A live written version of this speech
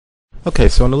Okay,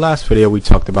 so in the last video we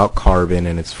talked about carbon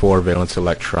and its 4 valence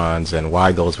electrons and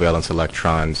why those valence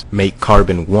electrons make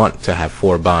carbon want to have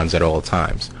 4 bonds at all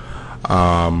times.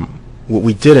 What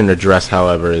we didn't address,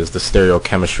 however, is the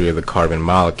stereochemistry of the carbon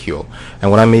molecule.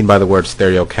 And what I mean by the word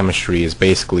stereochemistry is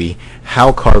basically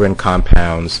how carbon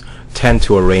compounds tend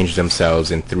to arrange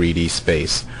themselves in 3D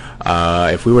space.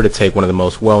 If we were to take one of the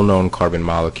most well-known carbon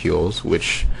molecules,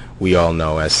 which we all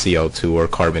know as CO2 or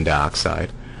carbon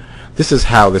dioxide, this is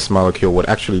how this molecule would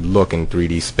actually look in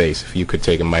 3D space if you could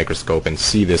take a microscope and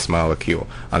see this molecule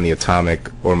on the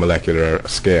atomic or molecular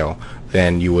scale.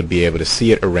 Then you would be able to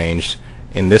see it arranged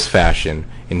in this fashion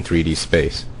in 3D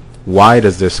space. Why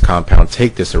does this compound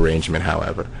take this arrangement,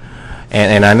 however?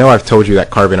 And I know I've told you that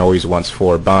carbon always wants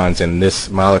 4 bonds, and this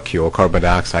molecule, carbon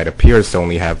dioxide, appears to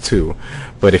only have 2.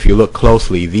 But if you look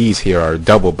closely, these here are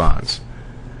double bonds.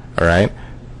 Alright?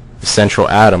 The central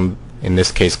atom, in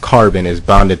this case carbon, is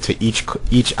bonded to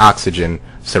each oxygen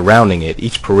surrounding it,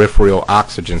 each peripheral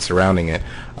oxygen surrounding it,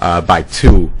 by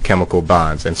 2 chemical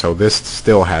bonds. And so this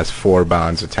still has 4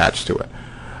 bonds attached to it.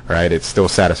 Right? It still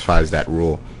satisfies that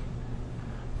rule.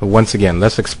 But once again,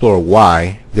 let's explore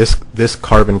why this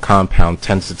carbon compound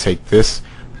tends to take this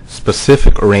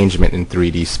specific arrangement in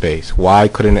 3D space. Why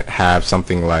couldn't it have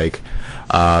something like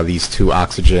these 2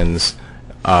 oxygens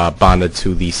bonded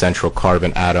to the central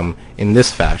carbon atom in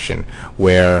this fashion,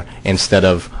 where instead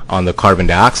of on the carbon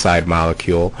dioxide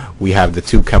molecule we have the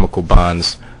 2 chemical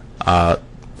bonds,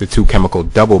 the 2 chemical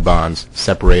double bonds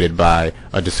separated by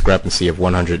a discrepancy of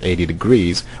 180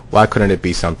 degrees. Why couldn't it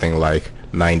be something like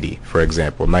 90, for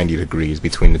example, 90 degrees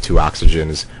between the 2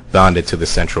 oxygens bonded to the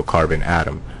central carbon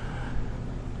atom?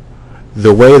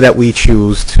 The way that we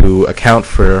choose to account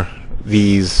for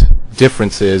these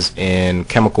differences in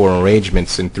chemical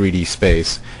arrangements in 3D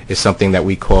space is something that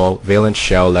we call valence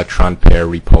shell electron pair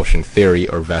repulsion theory,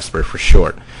 or vsper for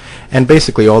short. And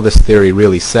basically all this theory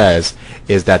really says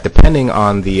is that depending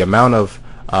on the amount of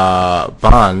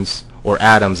bonds or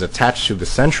atoms attached to the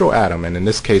central atom, and in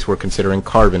this case we're considering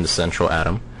carbon the central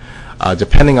atom,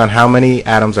 depending on how many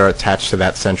atoms are attached to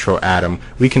that central atom,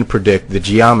 we can predict the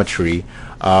geometry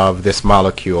of this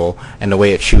molecule and the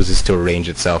way it chooses to arrange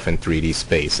itself in 3D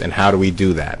space. And how do we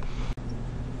do that?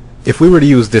 If we were to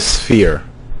use this sphere,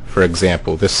 for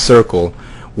example, this circle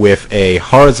with a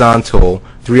horizontal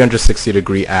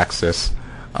 360-degree axis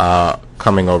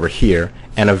coming over here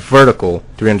and a vertical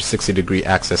 360-degree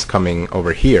axis coming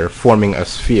over here, forming a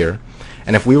sphere,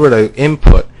 and if we were to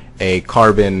input a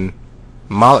carbon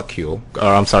molecule,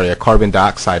 or I'm sorry, a carbon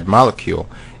dioxide molecule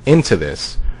into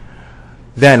this,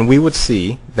 then we would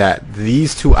see that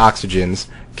these 2 oxygens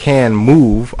can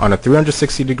move on a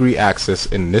 360-degree axis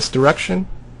in this direction,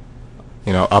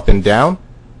 up and down,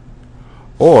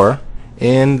 or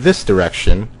in this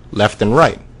direction, left and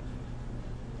right,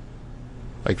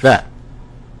 like that.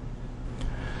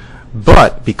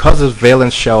 But because of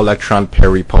valence shell electron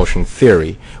pair repulsion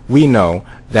theory, we know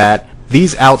that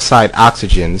these outside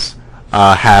oxygens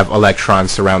have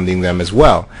electrons surrounding them as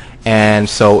well. And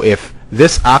so if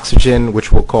this oxygen,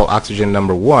 which we'll call oxygen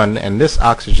number 1, and this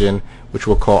oxygen, which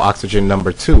we'll call oxygen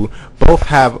number 2, both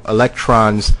have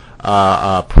electrons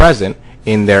present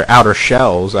in their outer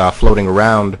shells floating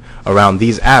around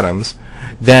these atoms,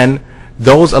 then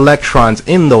those electrons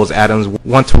in those atoms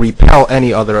want to repel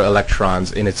any other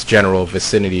electrons in its general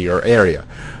vicinity or area.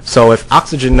 So if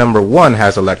oxygen number 1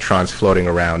 has electrons floating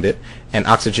around it and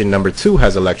oxygen number 2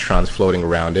 has electrons floating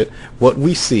around it, what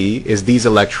we see is these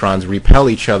electrons repel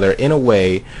each other in a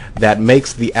way that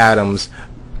makes the atoms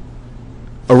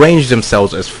arrange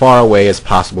themselves as far away as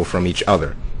possible from each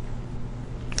other.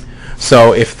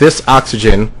 So if this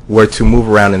oxygen were to move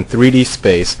around in 3D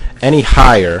space any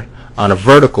higher on a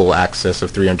vertical axis of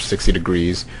 360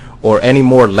 degrees, or any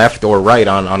more left or right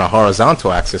on a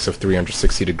horizontal axis of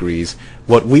 360 degrees,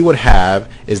 what we would have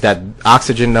is that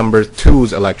oxygen number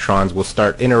 2's electrons will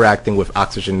start interacting with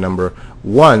oxygen number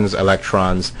 1's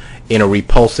electrons in a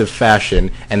repulsive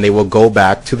fashion, and they will go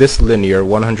back to this linear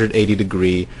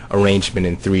 180-degree arrangement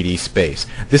in 3D space.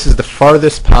 This is the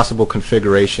farthest possible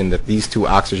configuration that these 2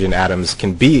 oxygen atoms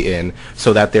can be in,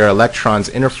 so that their electrons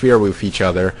interfere with each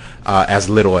other as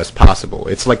little as possible.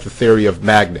 It's like the theory of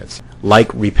magnets.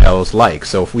 Like repels like.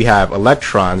 So if we have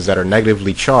electrons that are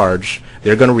negatively charged,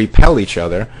 they're going to repel each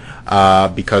other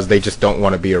because they just don't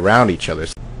want to be around each other.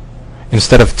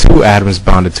 Instead of 2 atoms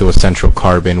bonded to a central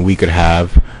carbon, we could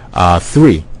have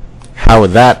 3. How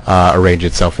would that arrange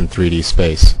itself in 3D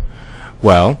space?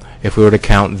 Well, if we were to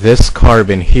count this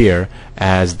carbon here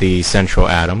as the central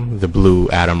atom, the blue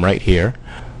atom right here,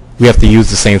 we have to use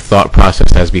the same thought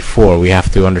process as before. We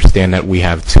have to understand that we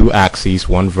have two axes,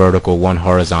 one vertical, one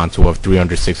horizontal, of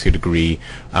 360-degree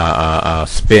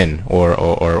spin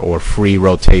or free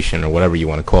rotation, or whatever you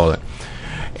want to call it.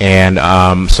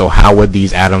 And so how would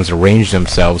these atoms arrange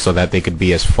themselves so that they could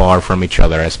be as far from each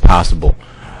other as possible?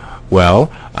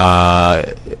 Well,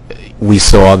 we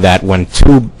saw that when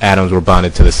two atoms were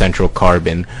bonded to the central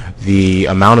carbon, the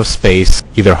amount of space,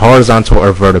 either horizontal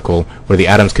or vertical, where the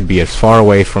atoms could be as far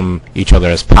away from each other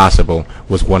as possible,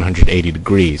 was 180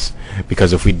 degrees.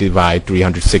 Because if we divide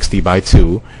 360 by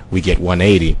 2, we get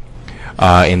 180.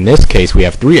 In this case, we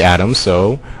have three atoms,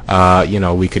 so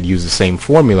we could use the same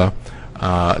formula.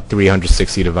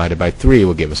 360 divided by 3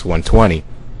 will give us 120.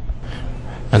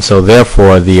 And so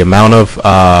therefore the amount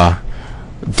of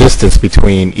distance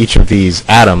between each of these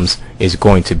atoms is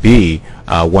going to be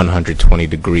 120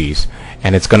 degrees,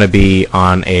 and it's going to be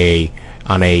on a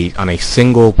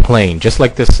single plane, just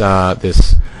like this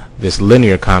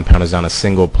linear compound is on a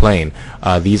single plane.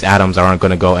 These atoms aren't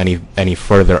going to go any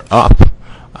further up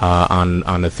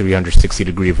on the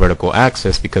 360-degree vertical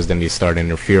axis, because then they start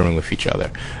interfering with each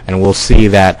other. And we'll see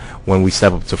that when we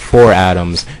step up to 4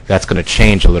 atoms, that's going to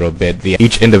change a little bit.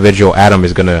 Each individual atom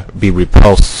is going to be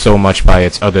repulsed so much by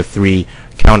its other 3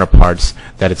 counterparts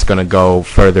that it's going to go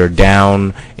further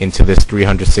down into this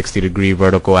 360-degree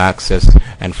vertical axis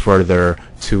and further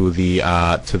to the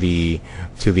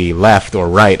left or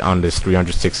right on this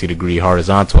 360-degree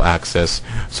horizontal axis,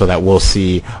 so that we'll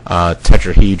see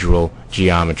tetrahedral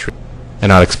geometry.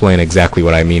 And I'll explain exactly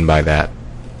what I mean by that.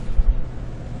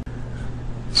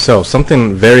 So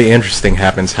something very interesting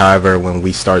happens, however, when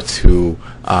we start to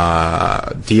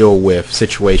deal with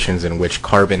situations in which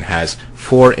carbon has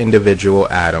 4 individual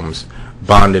atoms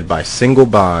bonded by single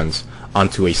bonds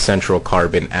onto a central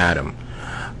carbon atom.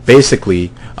 Basically,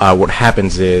 what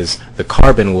happens is the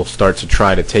carbon will start to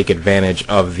try to take advantage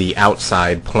of the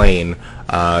outside plane,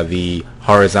 the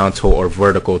horizontal or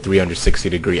vertical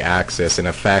 360-degree axis, in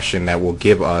a fashion that will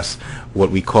give us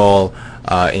what we call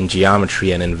in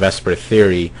geometry and in vsper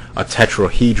theory a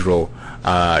tetrahedral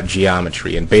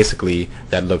geometry. And basically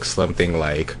that looks something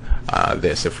like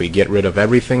this. If we get rid of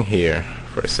everything here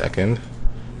for a second,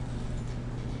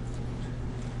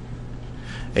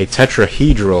 a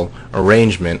tetrahedral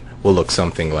arrangement will look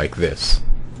something like this.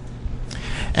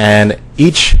 And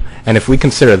if we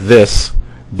consider this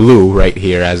blue right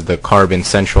here as the carbon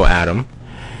central atom,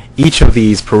 each of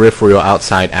these peripheral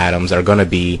outside atoms are going to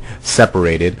be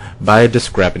separated by a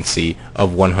discrepancy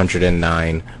of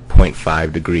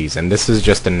 109.5 degrees. And this is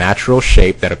just a natural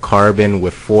shape that a carbon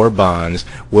with 4 bonds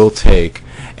will take,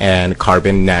 and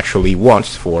carbon naturally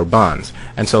wants 4 bonds.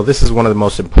 And so this is one of the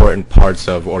most important parts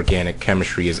of organic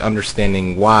chemistry, is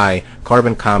understanding why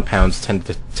carbon compounds tend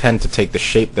to take the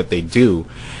shape that they do.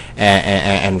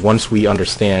 And once we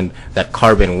understand that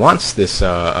carbon wants this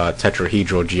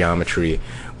tetrahedral geometry,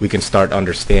 we can start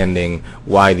understanding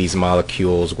why these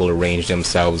molecules will arrange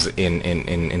themselves in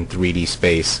 3D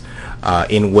space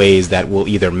in ways that will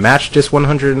either match this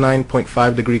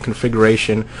 109.5 degree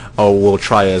configuration, or will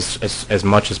try as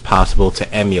much as possible to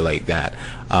emulate that.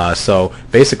 So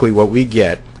basically what we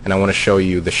get, and I want to show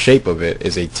you the shape of it,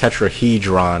 is a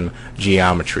tetrahedron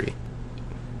geometry.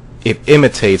 It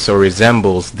imitates or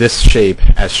resembles this shape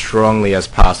as strongly as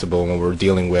possible when we're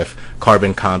dealing with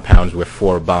carbon compounds with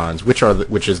 4 bonds, which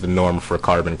is the norm for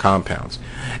carbon compounds.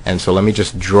 And so let me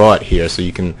just draw it here so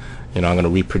you can, I'm going to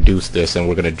reproduce this, and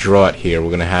we're going to draw it here. We're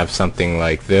going to have something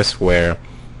like this, where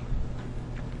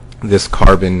this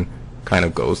carbon kind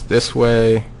of goes this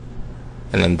way,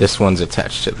 and then this one's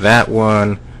attached to that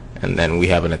one, and then we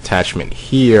have an attachment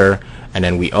here, and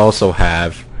then we also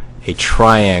have a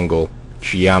triangle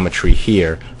geometry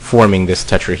here forming this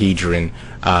tetrahedron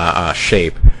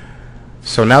shape.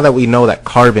 So now that we know that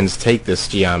carbons take this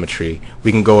geometry,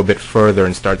 we can go a bit further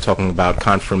and start talking about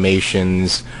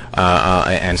conformations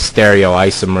and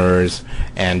stereoisomers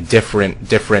and different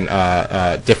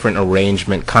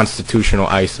arrangement, constitutional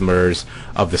isomers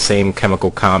of the same chemical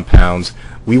compounds.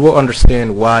 We will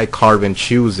understand why carbon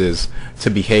chooses to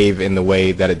behave in the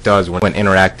way that it does when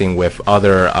interacting with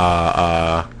other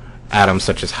atoms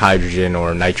such as hydrogen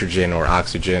or nitrogen or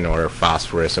oxygen or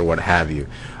phosphorus or what have you.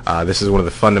 This is one of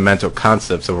the fundamental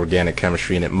concepts of organic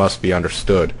chemistry, and it must be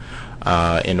understood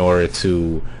in order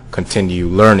to continue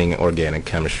learning organic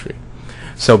chemistry.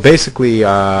 So basically,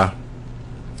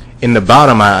 in the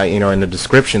bottom, in the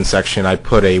description section, I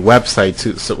put a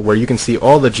website where you can see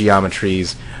all the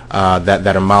geometries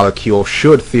that a molecule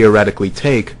should theoretically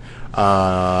take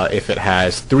if it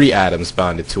has 3 atoms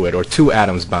bonded to it, or 2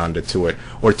 atoms bonded to it,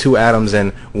 or 2 atoms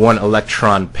and 1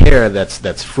 electron pair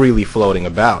that's freely floating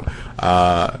about.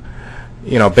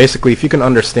 basically, if you can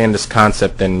understand this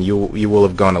concept, then you will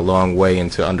have gone a long way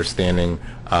into understanding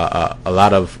a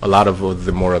lot of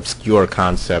the more obscure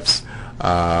concepts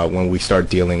when we start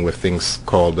dealing with things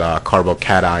called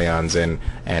carbocations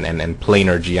and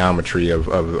planar geometry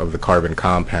of the carbon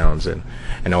compounds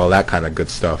and all that kind of good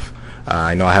stuff.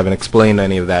 I know I haven't explained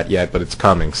any of that yet, but it's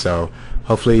coming. So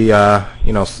hopefully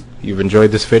you've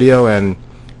enjoyed this video, and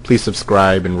please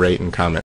subscribe and rate and comment.